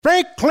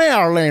Think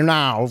clearly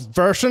now,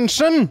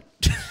 Versenson.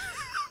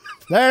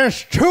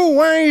 There's two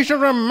ways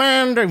of a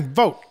man to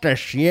vote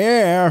this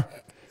year.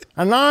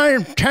 And I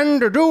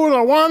intend to do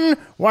the one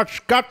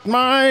what's got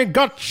my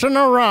guts in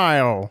a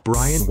rile.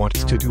 Brian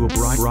wants to do a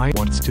podcast.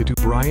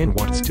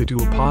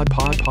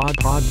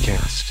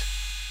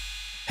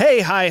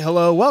 Hey, hi,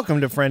 hello,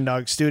 welcome to Friend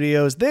Dog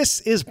Studios.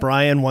 This is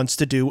Brian Wants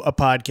to Do a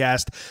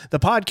Podcast, the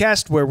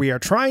podcast where we are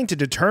trying to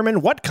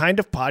determine what kind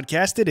of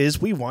podcast it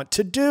is we want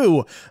to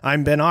do.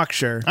 I'm Ben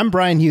Oksher. I'm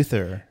Brian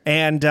Huther.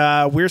 And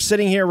we're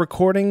sitting here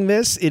recording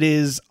this. It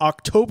is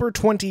October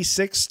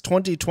 26,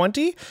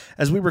 2020,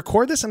 as we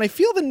record this, and I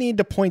feel the need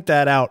to point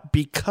that out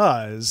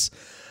because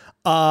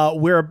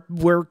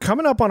we're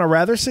coming up on a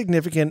rather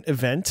significant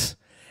event,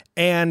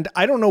 and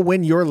I don't know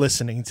when you're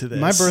listening to this.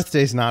 My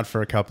birthday's not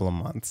for a couple of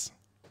months.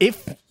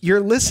 If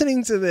you're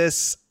listening to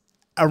this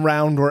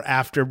around or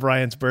after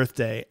Brian's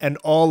birthday and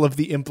all of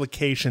the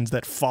implications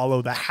that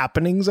follow the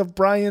happenings of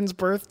Brian's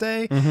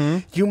birthday,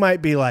 you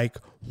might be like,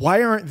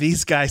 why aren't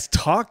these guys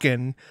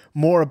talking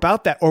more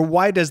about that? Or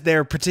why does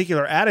their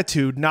particular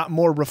attitude not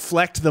more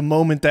reflect the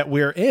moment that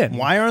we're in?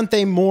 Why aren't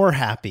they more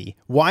happy?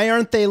 Why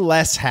aren't they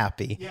less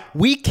happy? Yeah.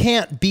 We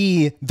can't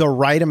be the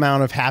right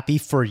amount of happy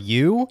for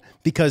you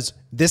because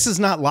this is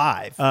not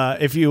live.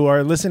 If you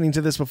are listening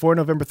to this before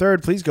November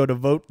 3rd, please go to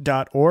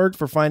vote.org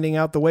for finding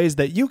out the ways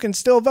that you can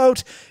still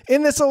vote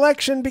in this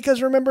election,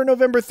 because remember,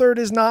 November 3rd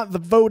is not the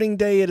voting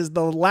day. It is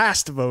the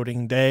last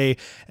voting day,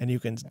 and you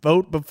can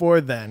vote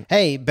before then.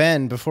 Hey,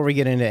 Ben, before we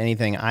get into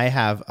anything, I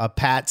have a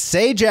Pat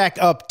Sajak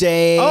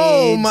update.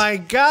 Oh, my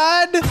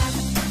God.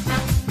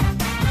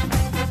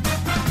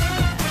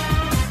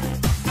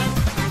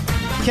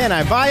 Can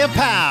I buy a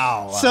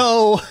pal?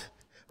 So,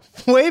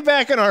 way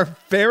back in our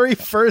very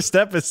first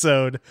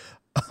episode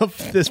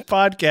of this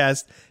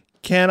podcast,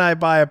 Can I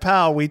Buy a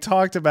Pal?, we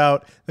talked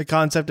about the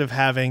concept of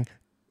having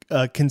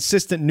a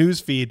consistent news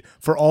feed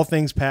for all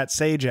things Pat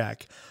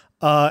Sajak.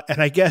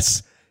 And I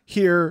guess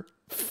here,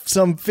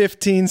 some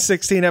 15,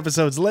 16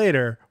 episodes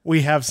later,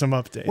 we have some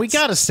updates. We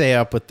got to stay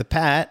up with the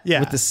Pat.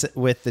 Yeah.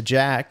 With the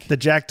Jack. The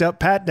jacked up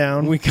Pat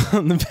down. We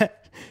call the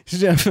Pat.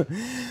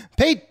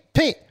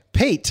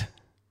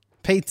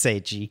 Pate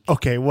Sajak.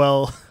 Okay,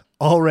 well,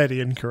 already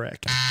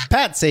incorrect.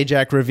 Pat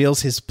Sajak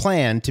reveals his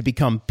plan to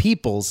become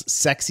people's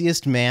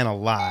sexiest man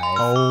alive.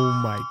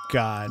 Oh my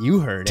God. You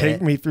heard it.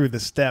 Take me through the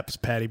steps,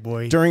 Patty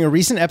boy. During a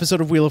recent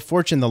episode of Wheel of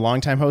Fortune, the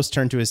longtime host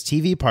turned to his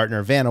TV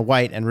partner, Vanna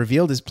White, and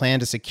revealed his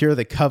plan to secure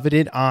the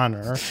coveted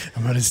honor.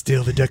 I'm going to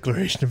steal the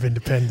Declaration of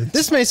Independence.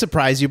 This may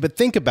surprise you, but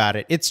think about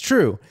it. It's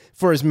true.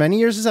 For as many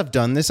years as I've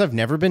done this, I've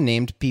never been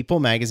named People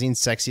Magazine's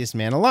sexiest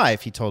man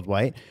alive, he told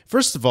White.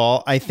 First of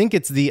all, I think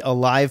it's the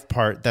alive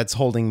part that's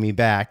holding me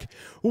back.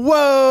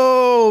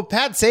 Whoa!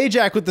 Pat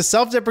Sajak with the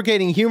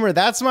self-deprecating humor.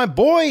 That's my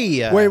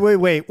boy.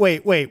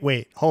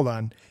 Wait. Hold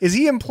on. Is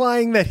he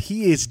implying that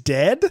he is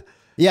dead?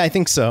 Yeah, I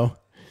think so.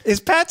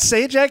 Is Pat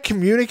Sajak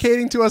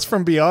communicating to us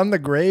from beyond the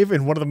grave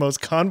in one of the most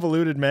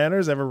convoluted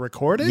manners ever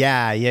recorded?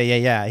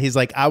 Yeah. He's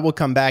like, I will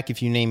come back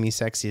if you name me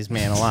sexiest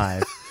man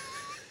alive.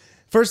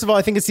 First of all,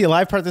 I think it's the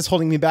alive part that's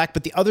holding me back.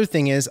 But the other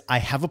thing is, I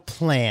have a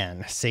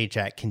plan,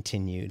 Sajak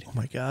continued. Oh,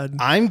 my God.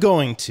 I'm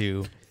going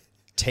to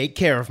take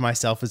care of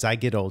myself as I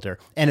get older.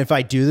 And if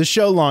I do the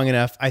show long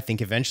enough, I think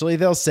eventually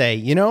they'll say,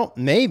 you know,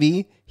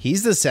 maybe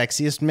he's the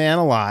sexiest man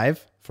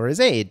alive for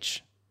his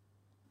age.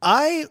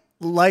 I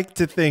like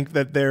to think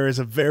that there is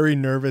a very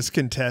nervous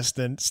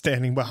contestant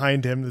standing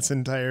behind him this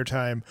entire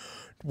time,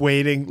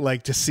 waiting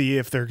like to see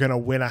if they're going to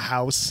win a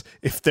house,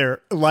 if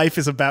their life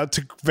is about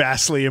to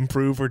vastly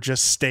improve or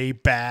just stay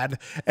bad.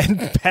 And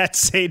Pat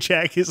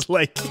Sajak is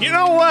like, you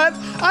know what?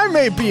 I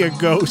may be a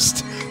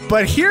ghost,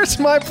 but here's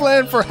my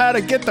plan for how to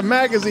get the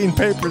magazine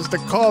papers to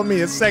call me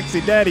a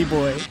sexy daddy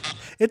boy.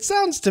 It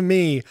sounds to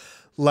me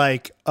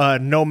like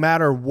no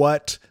matter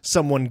what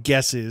someone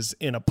guesses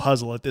in a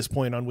puzzle at this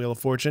point on Wheel of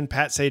Fortune,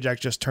 Pat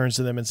Sajak just turns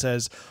to them and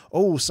says,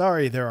 oh,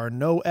 sorry, there are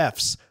no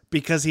Fs,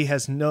 because he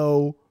has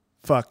no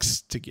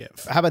fucks to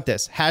give. How about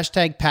this?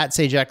 Hashtag Pat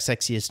Sajak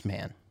sexiest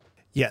man.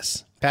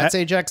 Yes. Pat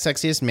Sajak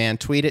sexiest man.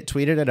 Tweet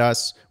it at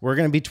us. We're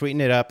going to be tweeting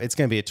it up. It's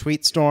going to be a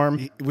tweet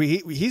storm.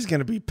 He's going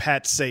to be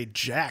Pat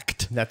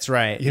Sajaked. That's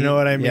right. You know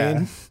what I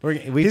mean? Yeah.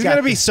 He's going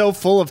to be so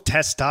full of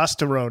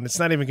testosterone, it's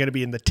not even going to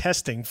be in the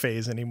testing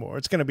phase anymore.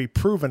 It's going to be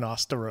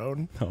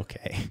proven-osterone.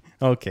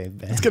 Okay,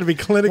 Ben. It's going to be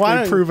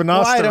clinically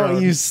proven-osterone. Why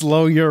don't you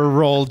slow your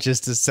roll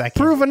just a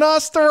second?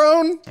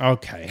 Proven-osterone?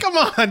 Okay. Come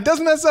on.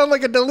 Doesn't that sound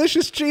like a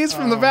delicious cheese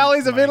from the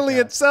valleys of Italy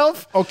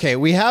itself? Okay,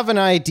 we have an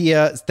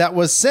idea that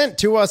was sent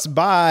to us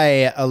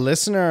by a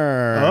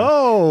listener.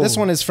 Oh. This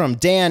one is from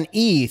Dan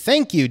E.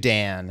 Thank you,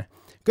 Dan.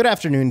 Good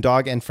afternoon,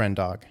 dog and friend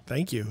dog.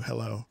 Thank you.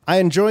 Hello. I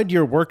enjoyed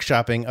your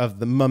workshopping of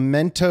the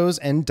Mementos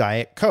and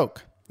Diet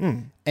Coke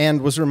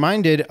and was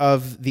reminded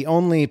of the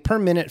only per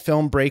minute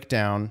film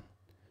breakdown.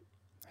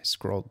 I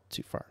scrolled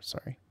too far.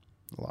 Sorry.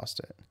 I lost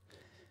it.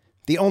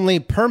 The only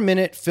per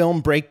minute film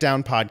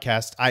breakdown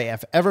podcast I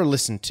have ever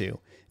listened to,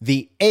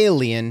 The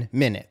Alien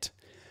Minute.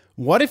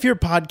 What if your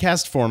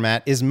podcast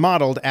format is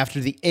modeled after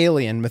the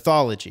alien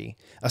mythology?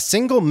 A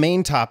single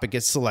main topic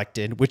is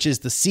selected, which is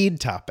the seed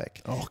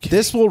topic. Okay.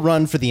 This will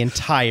run for the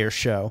entire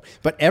show,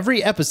 but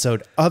every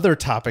episode, other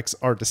topics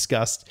are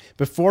discussed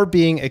before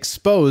being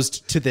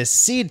exposed to this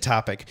seed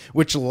topic,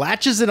 which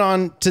latches itself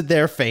onto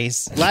their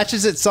face,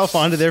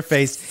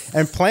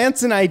 and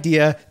plants an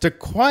idea to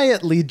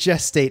quietly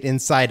gestate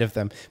inside of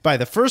them. By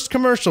the first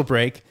commercial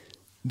break,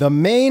 the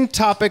main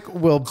topic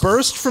will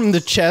burst from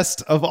the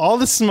chest of all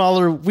the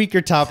smaller,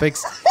 weaker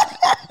topics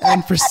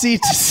and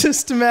proceed to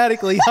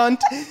systematically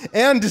hunt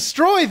and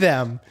destroy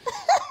them.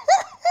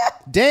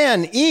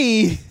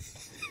 Danny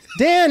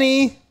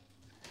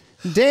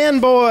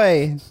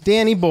boy,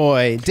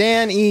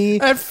 Dan E.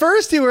 At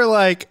first you were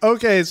like,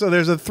 okay, so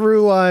there's a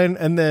through line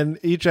and then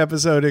each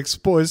episode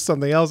exposed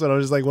something else. And I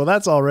was just like, well,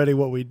 that's already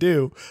what we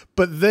do.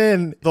 But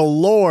then the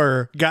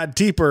lore got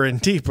deeper and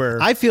deeper.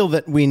 I feel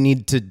that we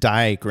need to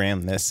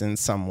diagram this in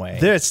some way.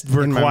 This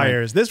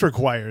requires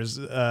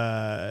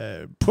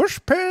push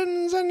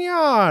pins and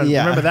yarn.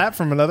 Yeah. Remember that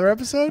from another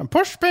episode?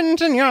 Push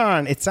pins and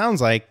yarn. It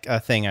sounds like a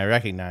thing I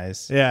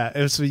recognize.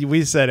 Yeah,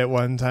 we said it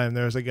one time.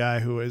 There was a guy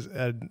who was,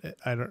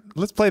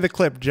 let's play the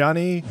clip,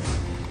 Johnny.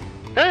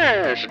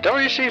 Yes,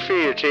 W.C.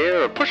 Fields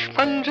here, push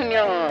puns and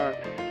yarn.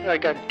 I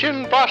got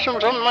gin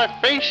blossoms on my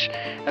face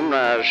and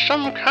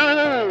some kind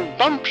of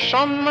bumps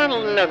on my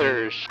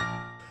leathers.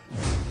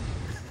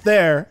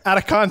 There, out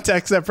of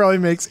context, that probably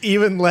makes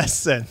even less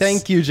sense.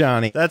 Thank you,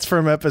 Johnny. That's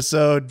from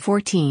episode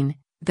 14.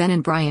 Ben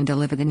and Brian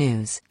deliver the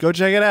news. Go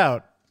check it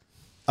out.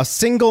 A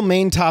single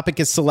main topic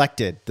is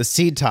selected, the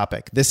seed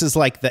topic. This is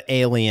like the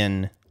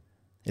alien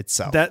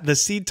itself. That the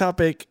seed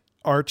topic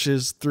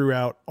arches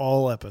throughout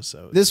all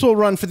episodes. This will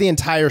run for the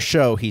entire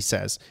show, he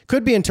says.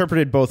 Could be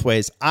interpreted both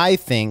ways. I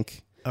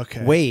think.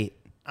 Okay. Wait,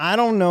 I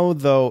don't know,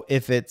 though,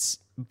 if it's,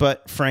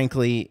 but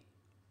frankly,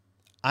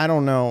 I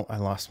don't know. I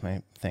lost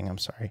my thing. I'm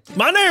sorry.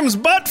 My name's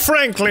Bud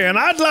Franklin, and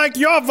I'd like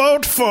your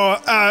vote for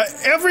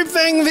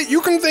everything that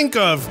you can think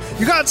of.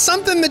 You got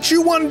something that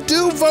you want to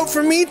do, vote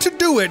for me to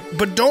do it.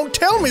 But don't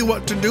tell me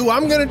what to do.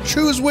 I'm going to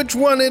choose which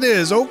one it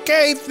is,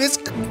 okay? This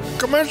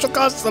commercial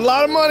costs a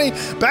lot of money.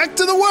 Back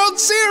to the World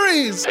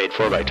Series. Paid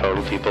for by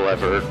Total People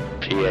Ever,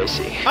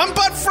 PAC. I'm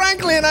Bud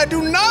Franklin. I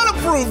do not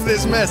approve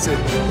this message.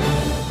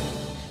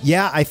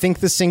 Yeah, I think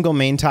the single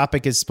main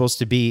topic is supposed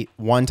to be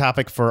one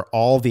topic for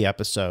all the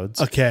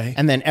episodes. Okay.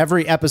 And then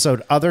every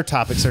episode, other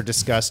topics are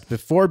discussed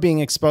before being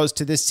exposed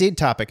to this seed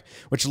topic,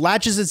 which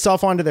latches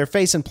itself onto their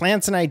face and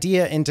plants an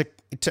idea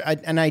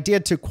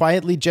to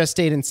quietly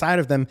gestate inside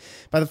of them.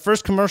 By the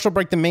first commercial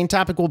break, the main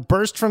topic will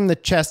burst from the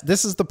chest.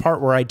 This is the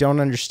part where I don't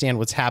understand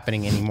what's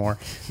happening anymore.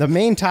 The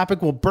main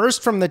topic will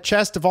burst from the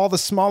chest of all the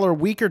smaller,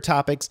 weaker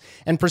topics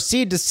and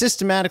proceed to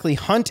systematically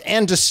hunt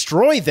and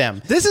destroy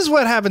them. This is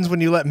what happens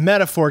when you let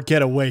metaphor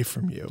get away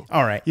from you.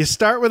 All right. You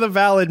start with a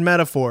valid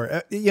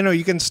metaphor.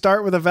 You can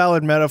start with a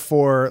valid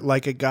metaphor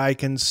like a guy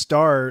can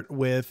start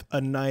with a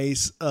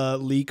nice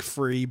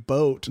leak-free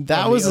boat.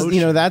 That was,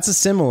 that's a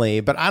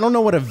simile, but I don't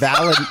know what a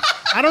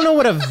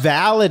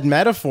valid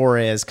metaphor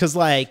is, because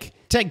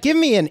give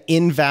me an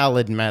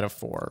invalid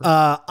metaphor.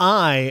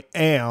 I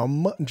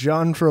am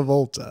John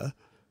Travolta.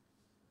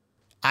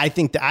 I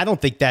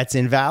don't think that's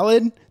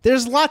invalid.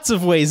 There's lots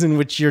of ways in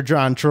which you're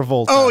John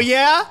Travolta. Oh,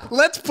 yeah?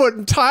 Let's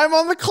put time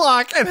on the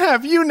clock and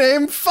have you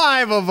name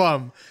 5 of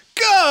them.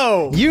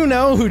 Go! You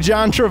know who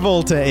John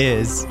Travolta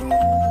is.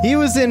 He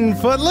was in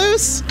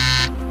Footloose?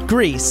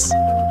 Grease.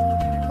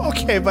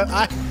 Okay, but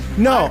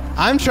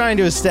I'm trying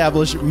to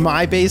establish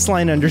my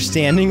baseline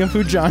understanding of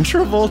who John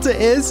Travolta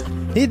is.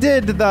 He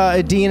did the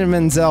Idina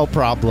Menzel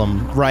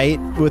problem, right?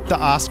 With the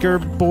Oscar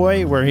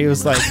boy, where he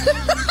was like,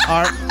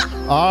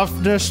 off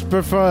this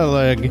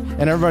leg.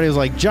 And everybody was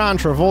like, John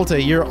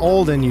Travolta, you're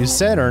old and you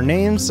said her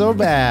name so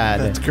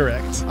bad. That's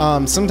correct.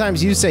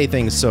 Sometimes you say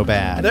things so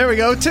bad. There we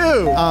go,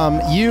 too.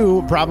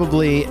 You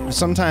probably,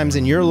 sometimes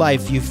in your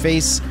life, you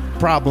face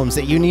problems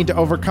that you need to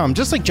overcome,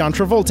 just like John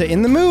Travolta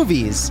in the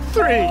movies.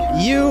 3.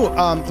 You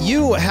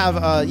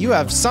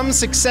have some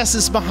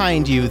successes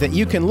behind you that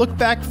you can look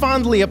back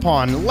fondly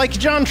upon, like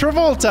John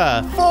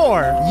Travolta.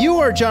 4. You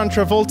are John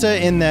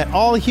Travolta in that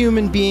all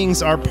human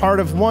beings are part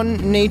of one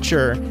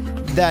nature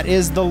that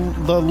is the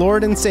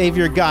Lord and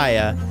Savior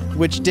Gaia,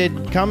 which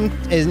did come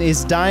and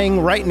is dying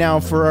right now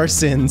for our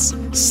sins,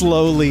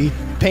 slowly,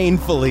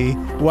 painfully,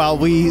 while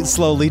we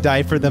slowly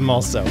die for them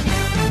also.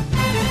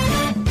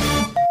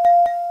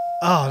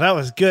 Oh, that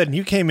was good. And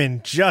you came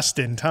in just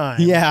in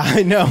time. Yeah,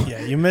 I know.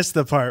 Yeah, you missed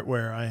the part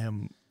where I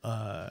am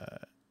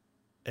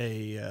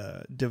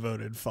a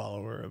devoted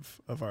follower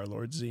of our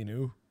Lord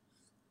Xenu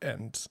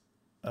and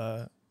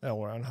L.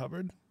 Ron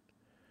Hubbard.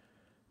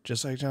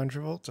 Just like John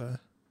Travolta.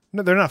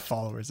 No, they're not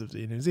followers of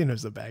Xenu.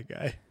 Xenu's the bad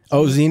guy.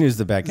 Oh, Xenu's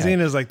the bad guy.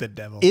 Xenu's like the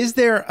devil. Is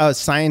there a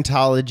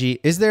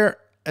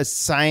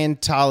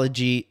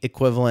Scientology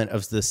equivalent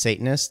of the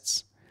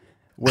Satanists?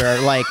 Where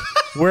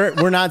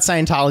We're not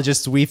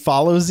Scientologists. We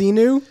follow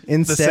Xenu The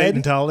instead.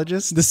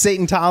 Scientologist. The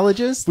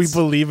Satentologists. We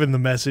believe in the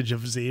message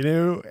of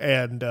Xenu,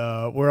 and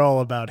we're all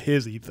about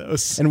his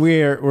ethos. and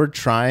we're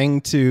trying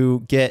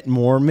to get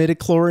more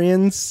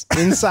midichlorians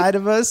inside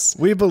of us.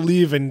 We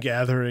believe in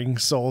gathering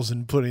souls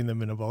and putting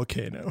them in a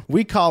volcano.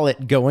 We call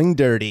it going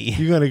dirty.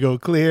 You're going to go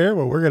clear,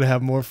 well, we're going to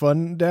have more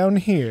fun down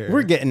here.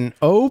 We're getting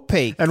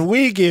opaque. and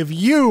we give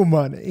you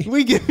money.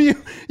 We give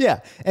you, yeah.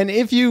 And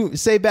if you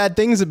say bad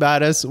things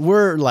about us,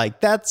 we're like,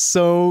 that's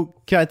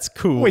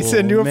cool. We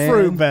send you a man.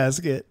 fruit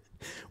basket.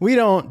 We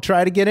don't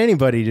try to get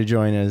anybody to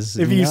join us.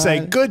 If you say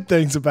Not- good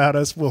things about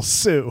us, we'll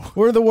sue.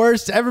 we're the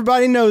worst,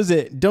 everybody knows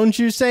it. Don't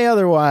you say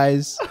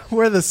otherwise.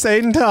 We're the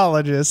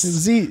Scientologists.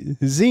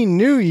 Z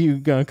knew you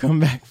gonna come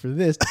back for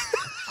this.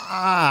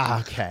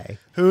 Okay.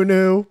 Who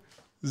knew?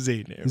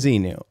 Z knew. Z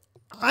knew.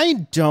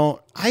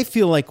 I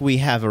feel like we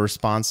have a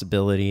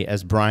responsibility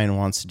as Brian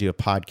wants to do a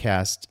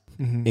podcast,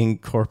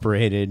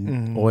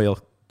 Incorporated Oil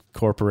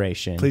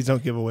Corporation. Please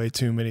don't give away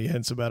too many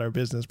hints about our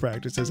business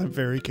practices. I've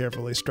very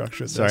carefully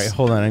structured this. Sorry,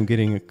 hold on. I'm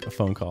getting a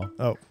phone call.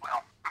 Oh,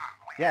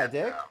 Yeah,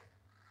 Dick?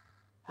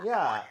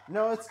 Yeah,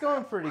 no, it's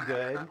going pretty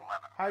good.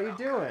 How you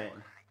doing?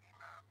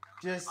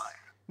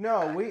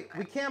 No, we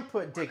can't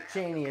put Dick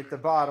Cheney at the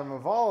bottom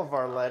of all of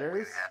our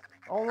letters.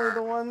 Only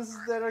the ones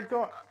that are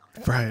going...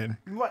 Brian.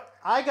 What?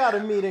 I got a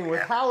meeting with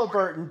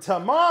Halliburton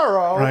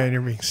tomorrow. Brian,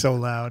 you're being so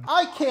loud.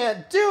 I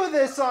can't do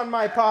this on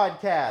my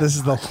podcast. This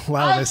is the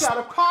loudest I've got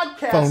a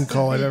podcast phone to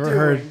call be I've ever doing.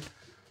 heard.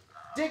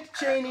 Dick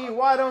Cheney,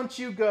 why don't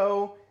you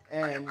go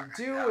and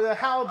do the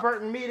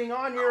Halliburton meeting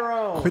on your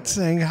own? Quit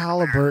saying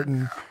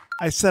Halliburton.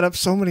 I set up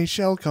so many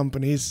shell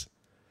companies.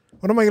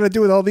 What am I going to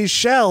do with all these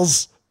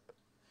shells?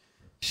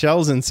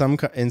 Shells in some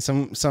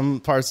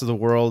parts of the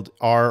world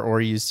are or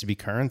used to be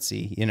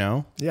currency, you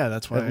know? Yeah,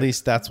 that's why. At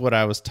least that's what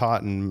I was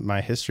taught in my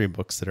history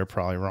books that are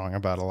probably wrong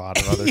about a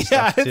lot of other Yeah,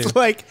 stuff too. it's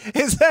like,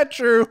 is that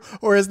true?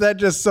 Or is that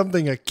just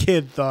something a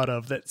kid thought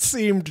of that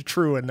seemed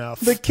true enough?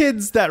 The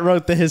kids that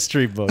wrote the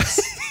history books.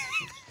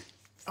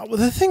 Well,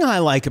 the thing I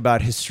like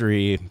about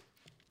history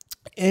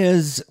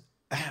is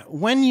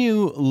when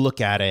you look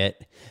at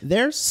it,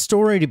 there's a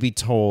story to be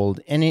told,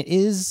 and it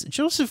is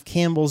Joseph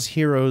Campbell's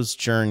hero's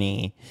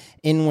journey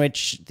in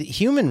which the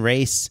human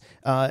race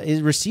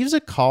it receives a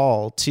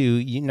call to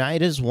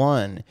unite as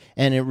one,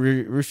 and it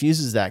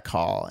refuses that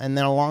call. And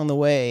then along the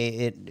way,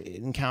 it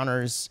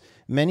encounters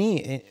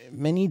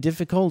many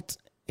difficult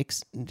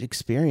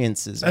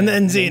experiences. and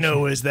then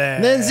Xenu was there.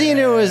 Then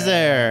Xenu was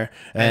there.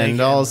 And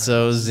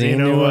also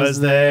Xenu was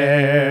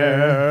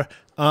there.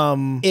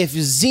 If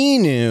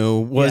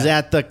Xenu was Yeah.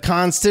 at the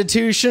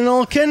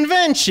Constitutional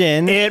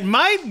Convention, It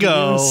might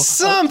go.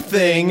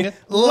 something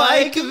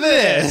like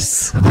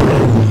this.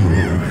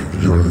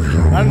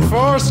 And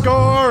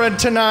fourscore, and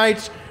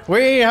tonight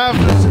we have...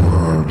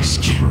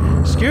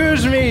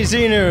 Excuse me,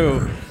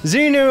 Xenu.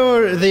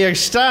 Xenu, the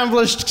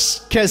established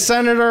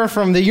senator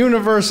from the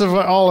universe of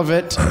all of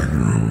it.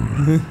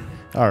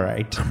 All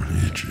right.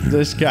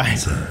 This guy.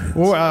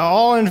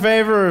 All in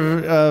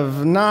favor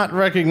of not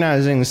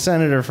recognizing the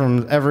senator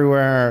from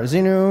everywhere.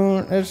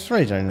 Xenu, it's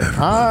right.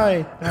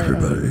 Hi.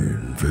 Everybody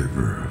in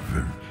favor of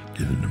him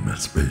getting in my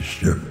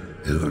spaceship.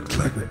 It looks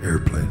like an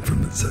airplane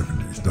from the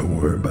 70s. Don't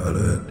worry about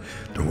it.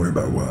 Don't worry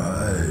about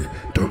why.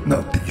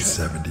 Not these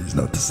 70s,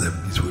 not the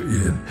 70s we're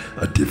in.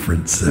 A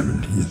different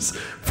 70s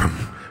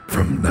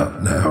from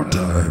not now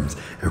times.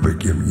 Everybody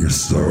give me your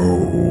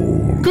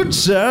soul. Good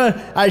sir,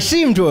 I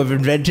seem to have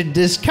invented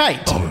this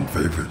kite. All in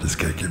favor of this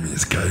guy, give me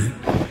his kite.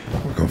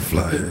 We're gonna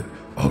fly it.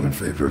 All in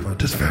favor of, I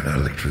just found out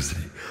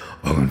electricity.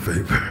 All in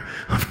favor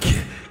of,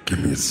 give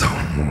me a soul.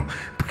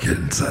 Get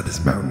inside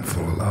this mountain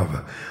full of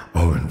lava.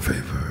 All in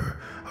favor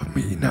of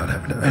me not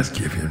having to ask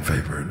you if you're in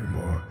favor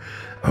anymore.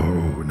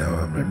 Oh, now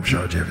I'm in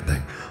charge of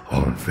everything.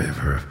 All in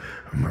favor of,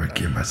 I'm gonna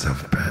give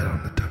myself a pat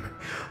on the tummy.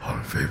 All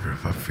in favor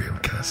of, I'm feeling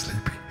kind of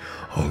sleepy.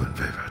 All in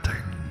favor of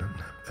taking a nap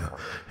now.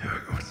 Here we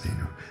go,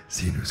 Xenu.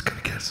 Xenu's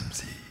gonna get some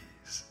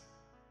Z's.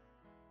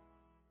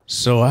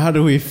 So how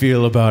do we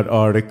feel about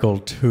Article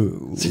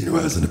 2? Xenu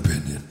has an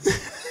opinion.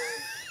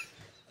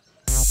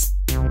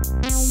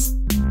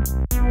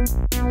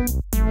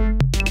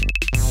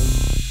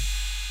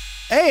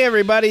 Hey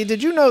everybody,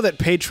 did you know that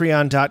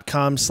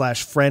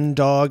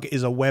patreon.com/frienddog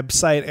is a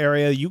website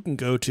area you can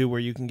go to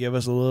where you can give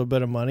us a little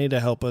bit of money to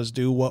help us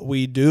do what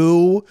we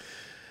do?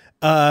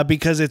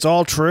 Because it's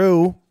all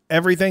true.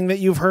 Everything that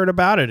you've heard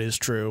about it is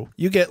true.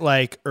 You get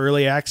like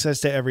early access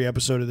to every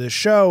episode of this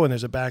show, and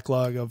there's a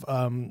backlog of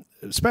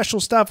special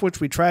stuff which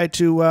we try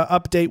to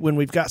update when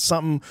we've got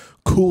something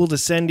cool to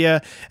send you.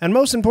 And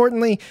most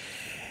importantly,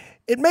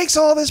 it makes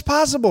all this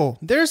possible.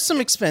 There's some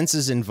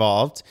expenses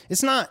involved.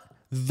 It's not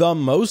the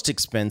most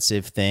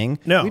expensive thing.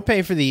 No. We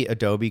pay for the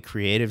Adobe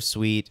Creative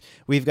Suite.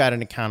 We've got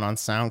an account on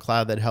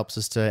SoundCloud that helps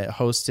us to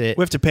host it.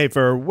 We have to pay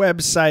for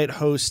website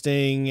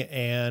hosting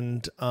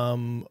and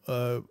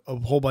a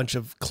whole bunch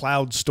of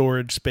cloud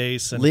storage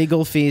space. And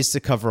Legal fees to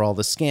cover all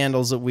the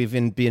scandals that we've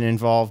been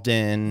involved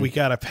in. we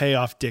got to pay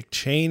off Dick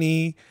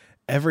Cheney.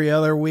 every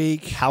other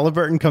week.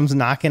 Halliburton comes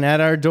knocking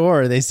at our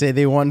door. They say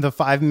they won the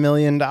 $5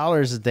 million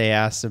that they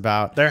asked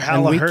about. They're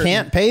and we hurting.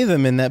 can't pay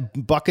them in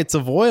that buckets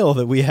of oil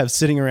that we have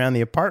sitting around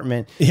the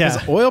apartment. Yeah.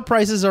 Because oil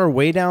prices are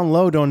way down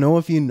low. Don't know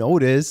if you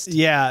noticed.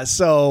 Yeah,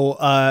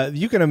 so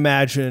you can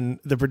imagine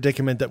the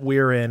predicament that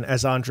we're in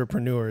as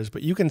entrepreneurs,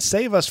 but you can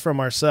save us from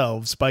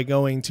ourselves by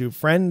going to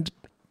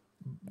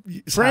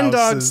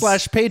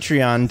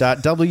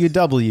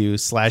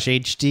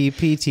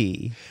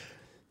frienddog/patreon.ww/hdpt.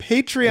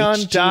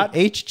 Patreon.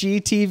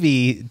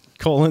 HGTV://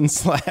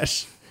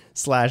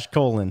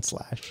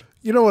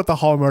 You know what the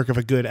hallmark of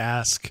a good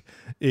ask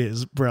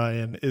is,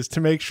 Brian, is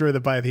to make sure that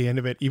by the end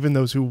of it, even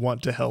those who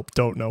want to help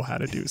don't know how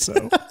to do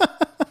so.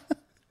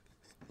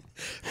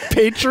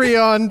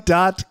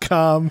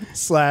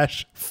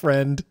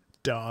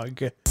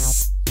 Patreon.com/frienddog.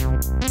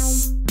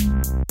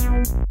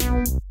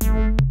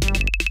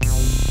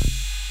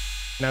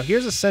 Now,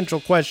 here's a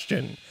central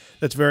question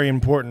that's very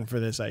important for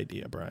this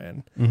idea,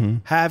 Brian. Mm-hmm.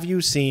 Have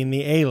you seen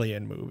the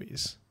Alien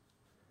movies?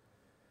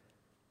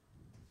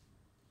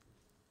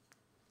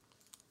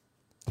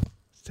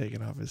 He's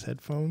taking off his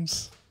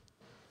headphones.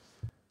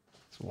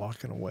 He's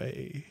walking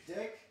away.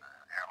 Dick,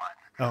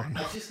 Oh,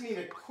 no. I just need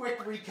a quick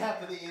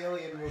recap of the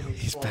Alien movie.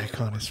 He's back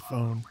on his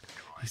phone.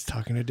 He's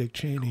talking to Dick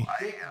Cheney.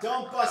 Dick,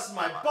 don't bust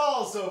my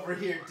balls over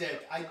here,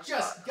 Dick. I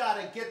just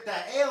gotta get the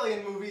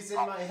Alien movies in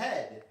my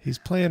head. He's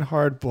playing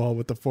hardball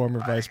with the former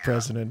vice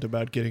president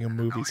about getting a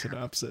movie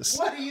synopsis.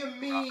 What do you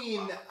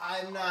mean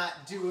I'm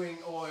not doing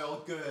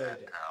oil good?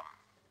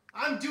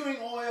 I'm doing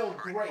oil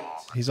great.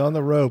 He's on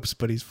the ropes,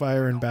 but he's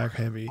firing back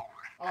heavy.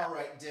 All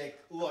right, Dick,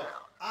 look,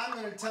 I'm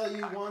gonna tell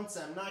you once,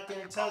 I'm not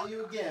gonna tell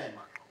you again.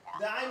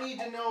 That I need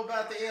to know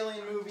about the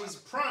Alien movies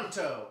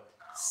pronto.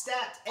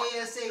 Stat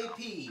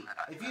ASAP.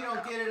 If you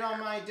don't get it on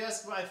my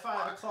desk by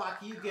 5 o'clock,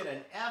 you get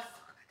an F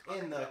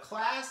in the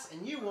class,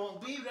 and you won't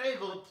be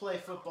able to play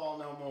football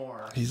no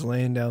more. He's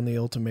laying down the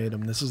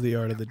ultimatum. This is the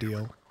art of the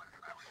deal.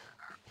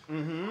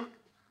 Mm-hmm.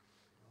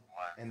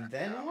 And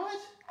then what?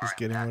 He's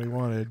getting what he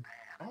wanted.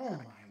 Oh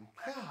my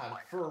God,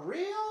 for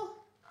real?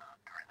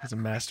 He's a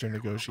master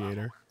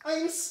negotiator.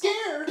 I'm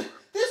scared.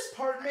 This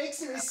part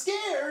makes me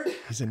scared.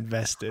 He's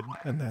invested,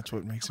 and that's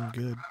what makes him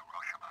good.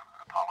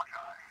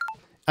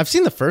 I've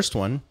seen the first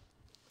one.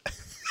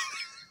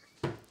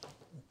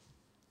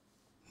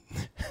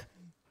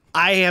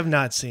 I have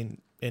not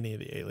seen any of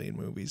the Alien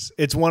movies.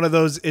 It's one of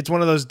those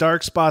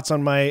dark spots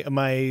on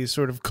my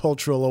sort of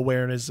cultural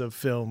awareness of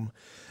film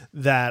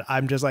that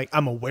I'm just like,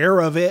 I'm aware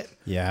of it.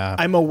 Yeah.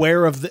 I'm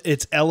aware of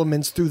its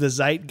elements through the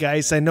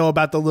zeitgeist. I know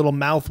about the little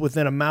mouth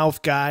within a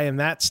mouth guy and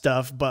that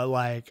stuff, but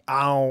like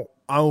I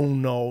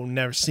don't know,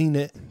 never seen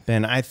it.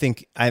 Ben, I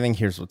think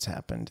here's what's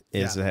happened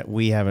is that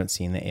we haven't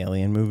seen the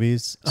Alien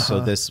movies, so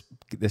this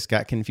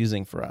got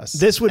confusing for us.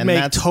 This would And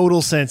make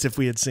total sense if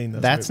we had seen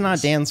those That's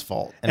movies. not Dan's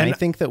fault, and I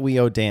think that we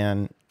owe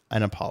Dan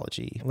an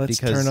apology. Let's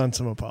because, turn on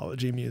some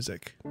apology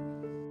music.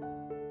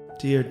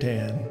 Dear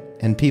Dan,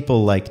 and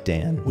people like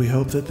Dan, we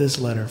hope that this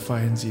letter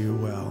finds you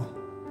well.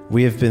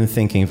 we have been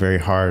thinking very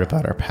hard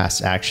about our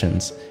past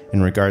actions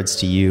in regards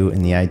to you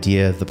and the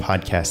idea of the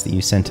podcast that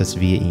you sent us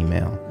via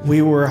email.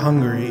 We were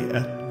hungry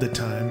at the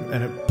time,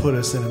 and it put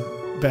us in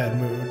a bad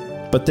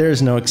mood. But there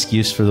is no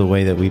excuse for the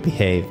way that we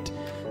behaved.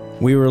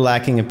 We were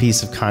lacking a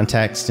piece of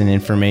context and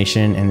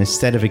information, and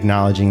instead of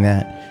acknowledging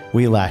that,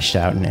 we lashed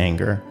out in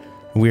anger.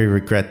 We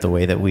regret the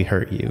way that we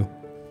hurt you.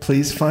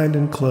 Please find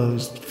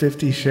enclosed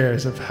 50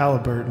 shares of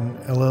Halliburton,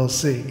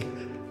 LLC,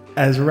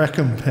 as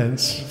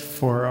recompense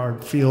for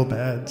our feel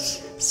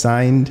bads.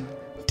 Signed,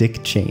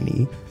 Dick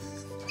Cheney.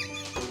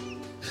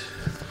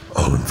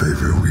 All in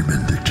favor, we've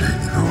been Dick Cheney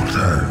the whole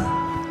time.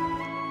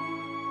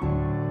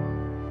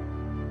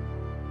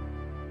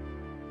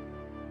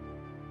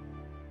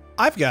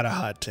 I've got a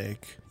hot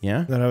take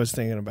Yeah? that I was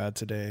thinking about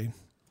today.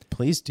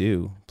 Please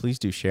do. Please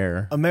do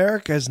share.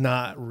 America's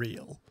not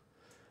real.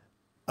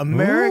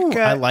 America,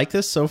 Ooh, I like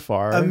this so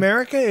far.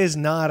 America is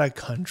not a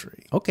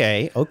country.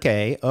 Okay.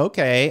 America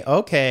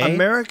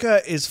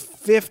is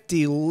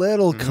 50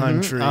 little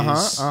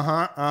countries.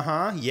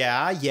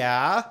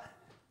 Yeah.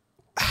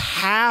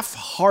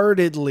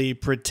 half-heartedly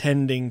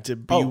pretending to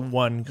be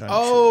one country.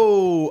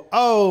 Oh.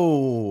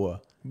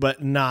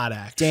 But not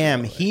actually.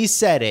 Damn, he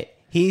said it.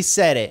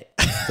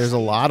 There's a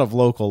lot of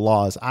local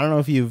laws. I don't know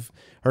if you've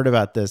heard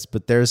about this,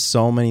 but there's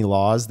so many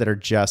laws that are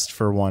just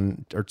for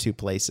one or two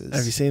places.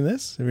 Have you seen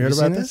this? Have you heard Have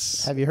you about seen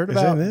this? Have you heard Have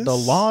you about seen this? the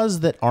laws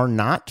that are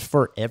not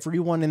for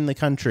everyone in the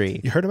country?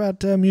 You heard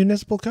about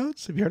municipal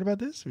codes? Have you heard about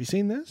this? Have you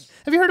seen this?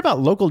 Have you heard about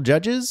local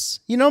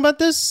judges? You know about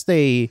this?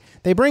 They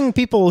bring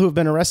people who've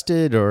been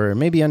arrested or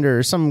maybe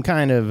under some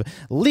kind of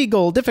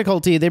legal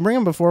difficulty. They bring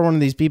them before one of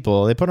these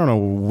people. They put on a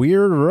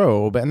weird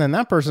robe, and then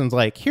that person's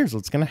like, here's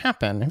what's going to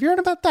happen. Have you heard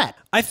about that?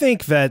 I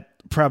think that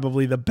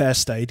probably the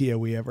best idea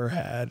we ever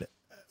had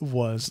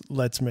was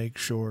let's make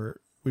sure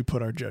we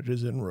put our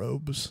judges in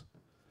robes,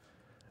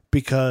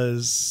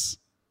 because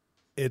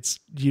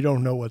you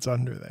don't know what's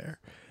under there.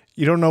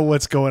 You don't know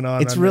what's going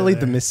on. It's under really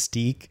there. the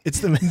mystique. It's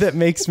the that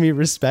makes me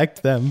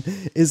respect them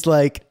is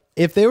like,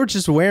 if they were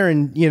just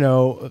wearing,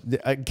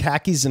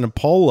 khakis and a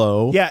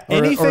polo, Yeah, or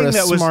anything a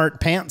that was- smart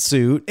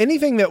pantsuit,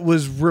 Anything that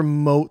was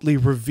remotely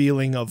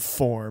revealing of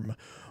form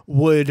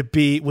would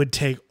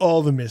take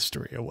all the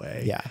mystery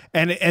away. Yeah.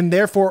 And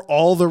therefore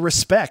all the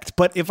respect.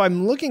 But if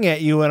I'm looking at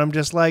you and I'm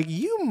just like,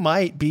 you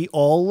might be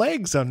all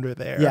legs under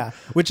there. yeah,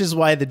 which is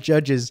why the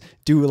judges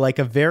do like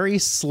a very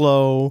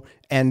slow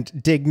and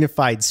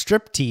dignified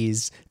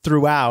striptease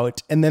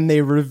throughout, and then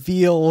they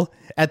reveal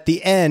at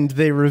the end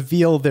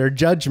their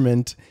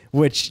judgment,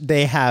 which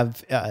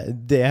they've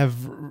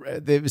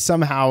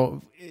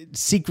somehow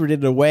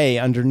secreted away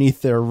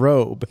underneath their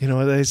robe. You know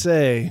what they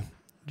say?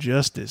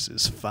 Justice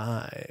is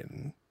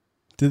fine.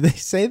 Did they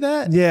say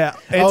that? Yeah.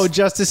 Oh,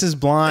 justice is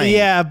blind.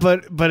 Yeah,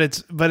 but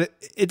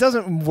it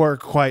doesn't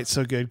work quite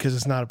so good because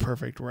it's not a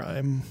perfect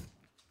rhyme.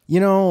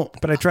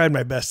 But I tried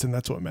my best, and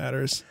that's what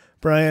matters.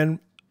 Brian,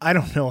 I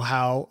don't know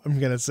how I'm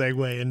going to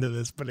segue into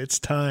this, but it's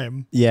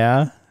time.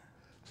 Yeah.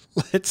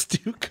 Let's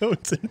do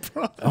Cones and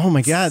Prawns. Oh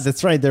my God,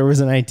 that's right. There was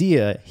an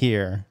idea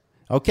here.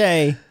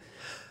 Okay.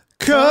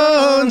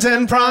 Cones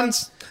and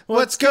Prawns,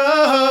 what's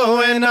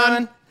going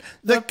on?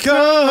 The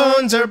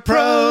cones are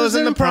pros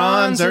and the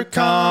prawns are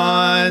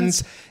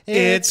cons.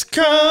 It's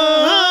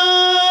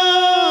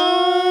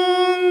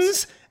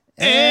Cones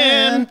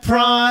and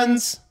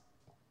Prawns.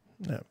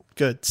 No,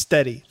 good,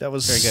 steady. That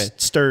was Very good.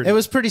 sturdy. It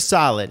was pretty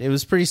solid.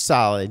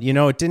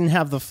 It didn't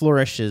have the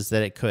flourishes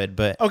that it could,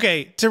 but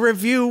Okay, to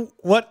review,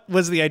 what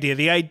was the idea?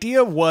 The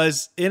idea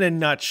was, in a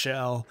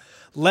nutshell,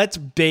 let's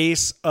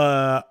base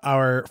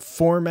our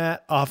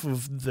format off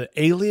of the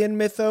alien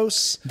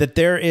mythos.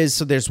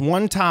 there's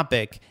one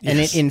topic and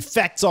Yes. it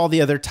infects all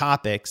the other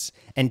topics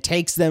and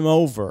takes them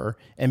over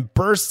and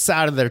bursts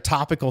out of their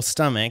topical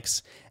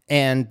stomachs,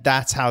 and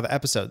that's how the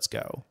episodes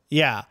go.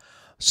 Yeah.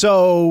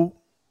 So,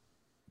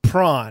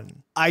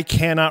 prawn. I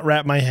cannot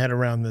wrap my head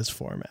around this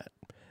format.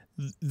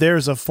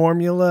 There's a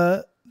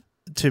formula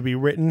to be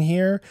written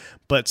here,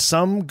 but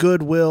some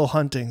Goodwill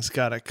Hunting's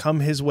got to come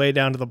his way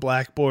down to the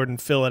blackboard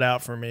and fill it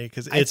out for me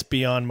because it's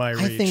beyond my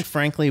reach. I think,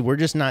 frankly, we're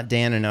just not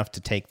Dan enough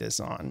to take this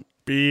on.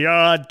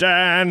 Beyond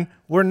Dan.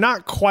 We're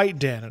not quite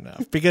Dan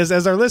enough because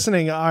as our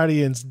listening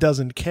audience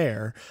doesn't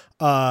care,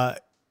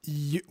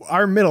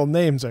 our middle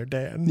names are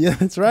Dan. Yeah,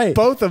 that's right.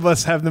 Both of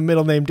us have the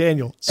middle name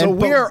Daniel. So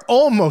And we are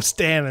almost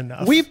Dan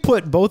enough. We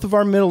put both of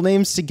our middle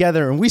names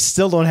together, and we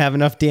still don't have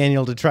enough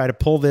Daniel to try to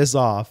pull this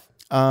off.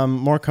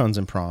 More Cones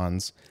and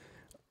Prawns.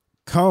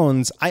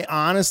 Cones, I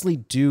honestly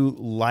do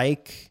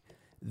like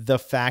the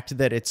fact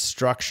that it's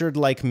structured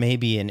like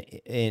maybe an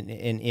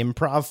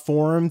improv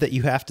form that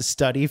you have to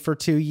study for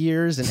 2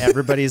 years, and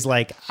everybody's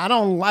like, I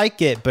don't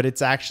like it, but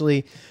it's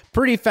actually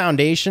pretty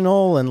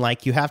foundational, and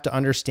like you have to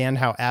understand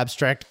how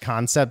abstract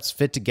concepts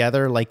fit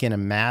together, like in a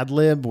Mad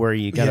Lib where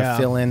you got to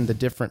fill in the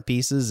different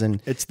pieces,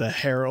 and It's the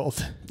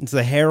Herald. it's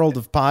the Herald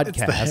of podcasts.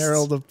 It's the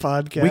Herald of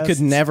podcasts. We could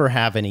never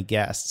have any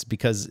guests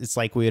because it's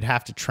like we would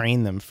have to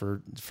train them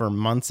for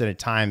months at a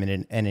time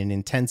in an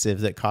intensive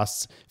that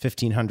costs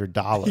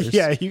 $1,500.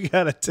 Yeah, you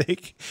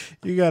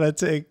gotta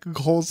take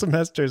whole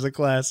semesters of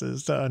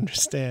classes to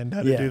understand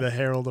how to Yeah. do the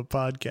Herald of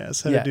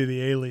podcasts, how Yeah. to do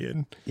the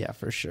alien. Yeah,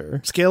 for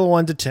sure. Scale of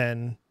 1 to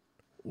 10.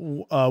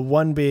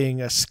 1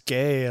 being a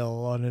scale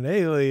on an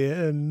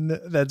alien.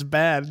 That's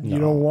bad. You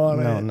don't want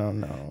it.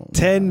 No.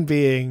 10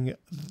 being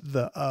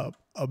a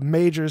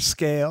major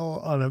scale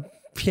on a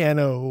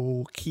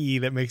piano key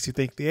that makes you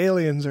think the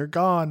aliens are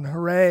gone.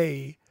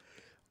 Hooray.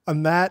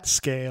 On that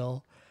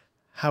scale,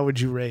 how would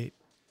you rate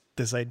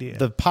this idea?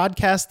 The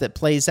podcast that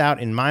plays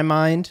out in my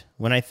mind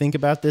when I think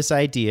about this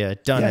idea,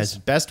 done Yes. as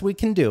best we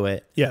can do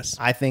it. Yes.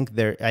 I think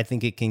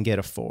it can get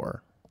a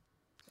 4.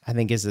 I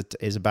think is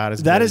about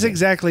as That good is as it-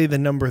 exactly the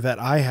number that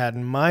I had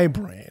in my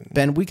brain.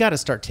 Ben, we got to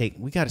start.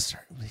 We got to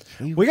start.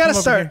 We got to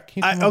start.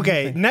 Can you come over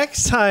Okay, here?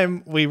 next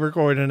time we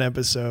record an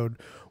episode,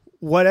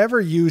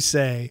 whatever you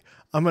say,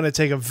 I'm going to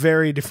take a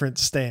very different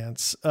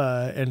stance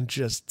and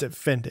just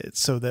defend it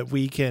so that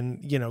we can,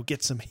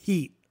 get some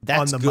heat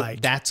That's on the good.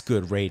 mic. That's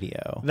good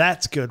radio.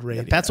 That's good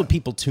radio. That's what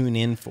people tune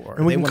in for.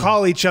 And we They can wanna-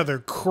 call each other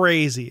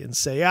crazy and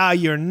say,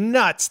 you're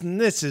nuts, and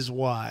this is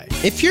why.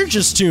 If you're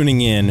just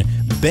tuning in,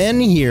 Ben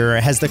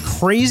here has the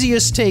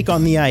craziest take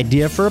on the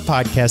idea for a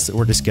podcast that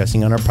we're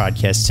discussing on our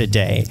podcast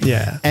today.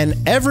 Yeah. And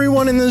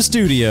everyone in the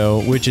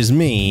studio, which is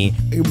me,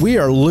 we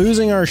are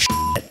losing our shit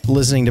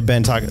listening to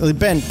Ben talk.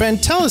 Ben,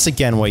 tell us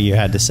again what you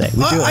had to say.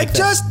 We do it like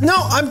that.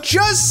 I'm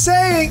just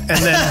saying. And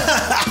then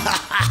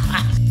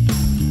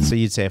So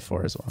you'd say a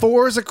 4 as well.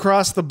 4s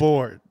across the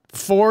board.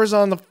 4s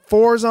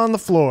on the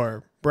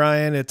floor.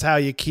 Brian, it's how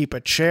you keep a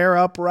chair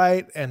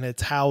upright, and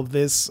it's how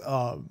this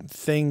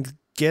thing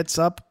gets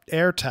up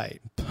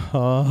airtight.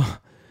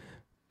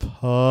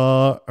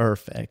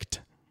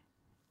 Perfect.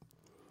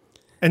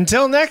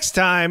 Until next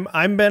time,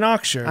 I'm Ben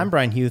Oxshire. I'm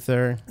Brian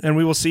Huther. and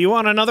we will see you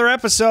on another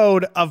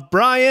episode of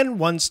Brian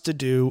Wants to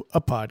Do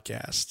a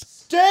Podcast.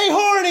 Stay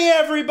horny,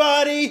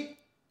 everybody.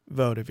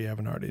 Vote if you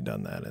haven't already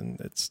done that, and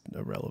it's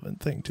a relevant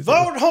thing to do.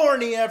 Vote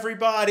horny,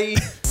 everybody.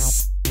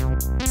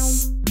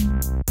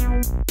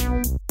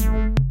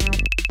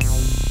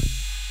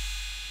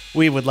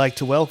 We would like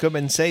to welcome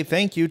and say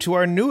thank you to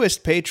our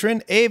newest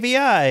patron,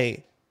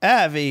 AVI,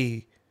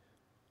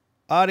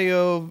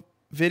 Audio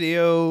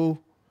Video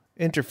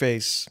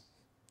Interface.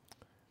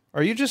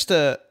 Are you just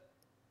a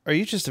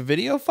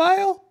video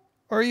file?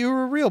 Or are you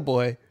a real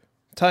boy?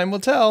 Time will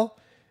tell.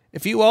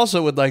 If you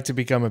also would like to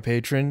become a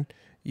patron,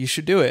 you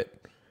should do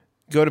it.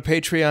 Go to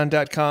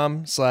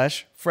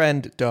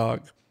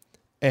patreon.com/frienddog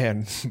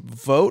and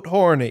vote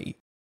horny.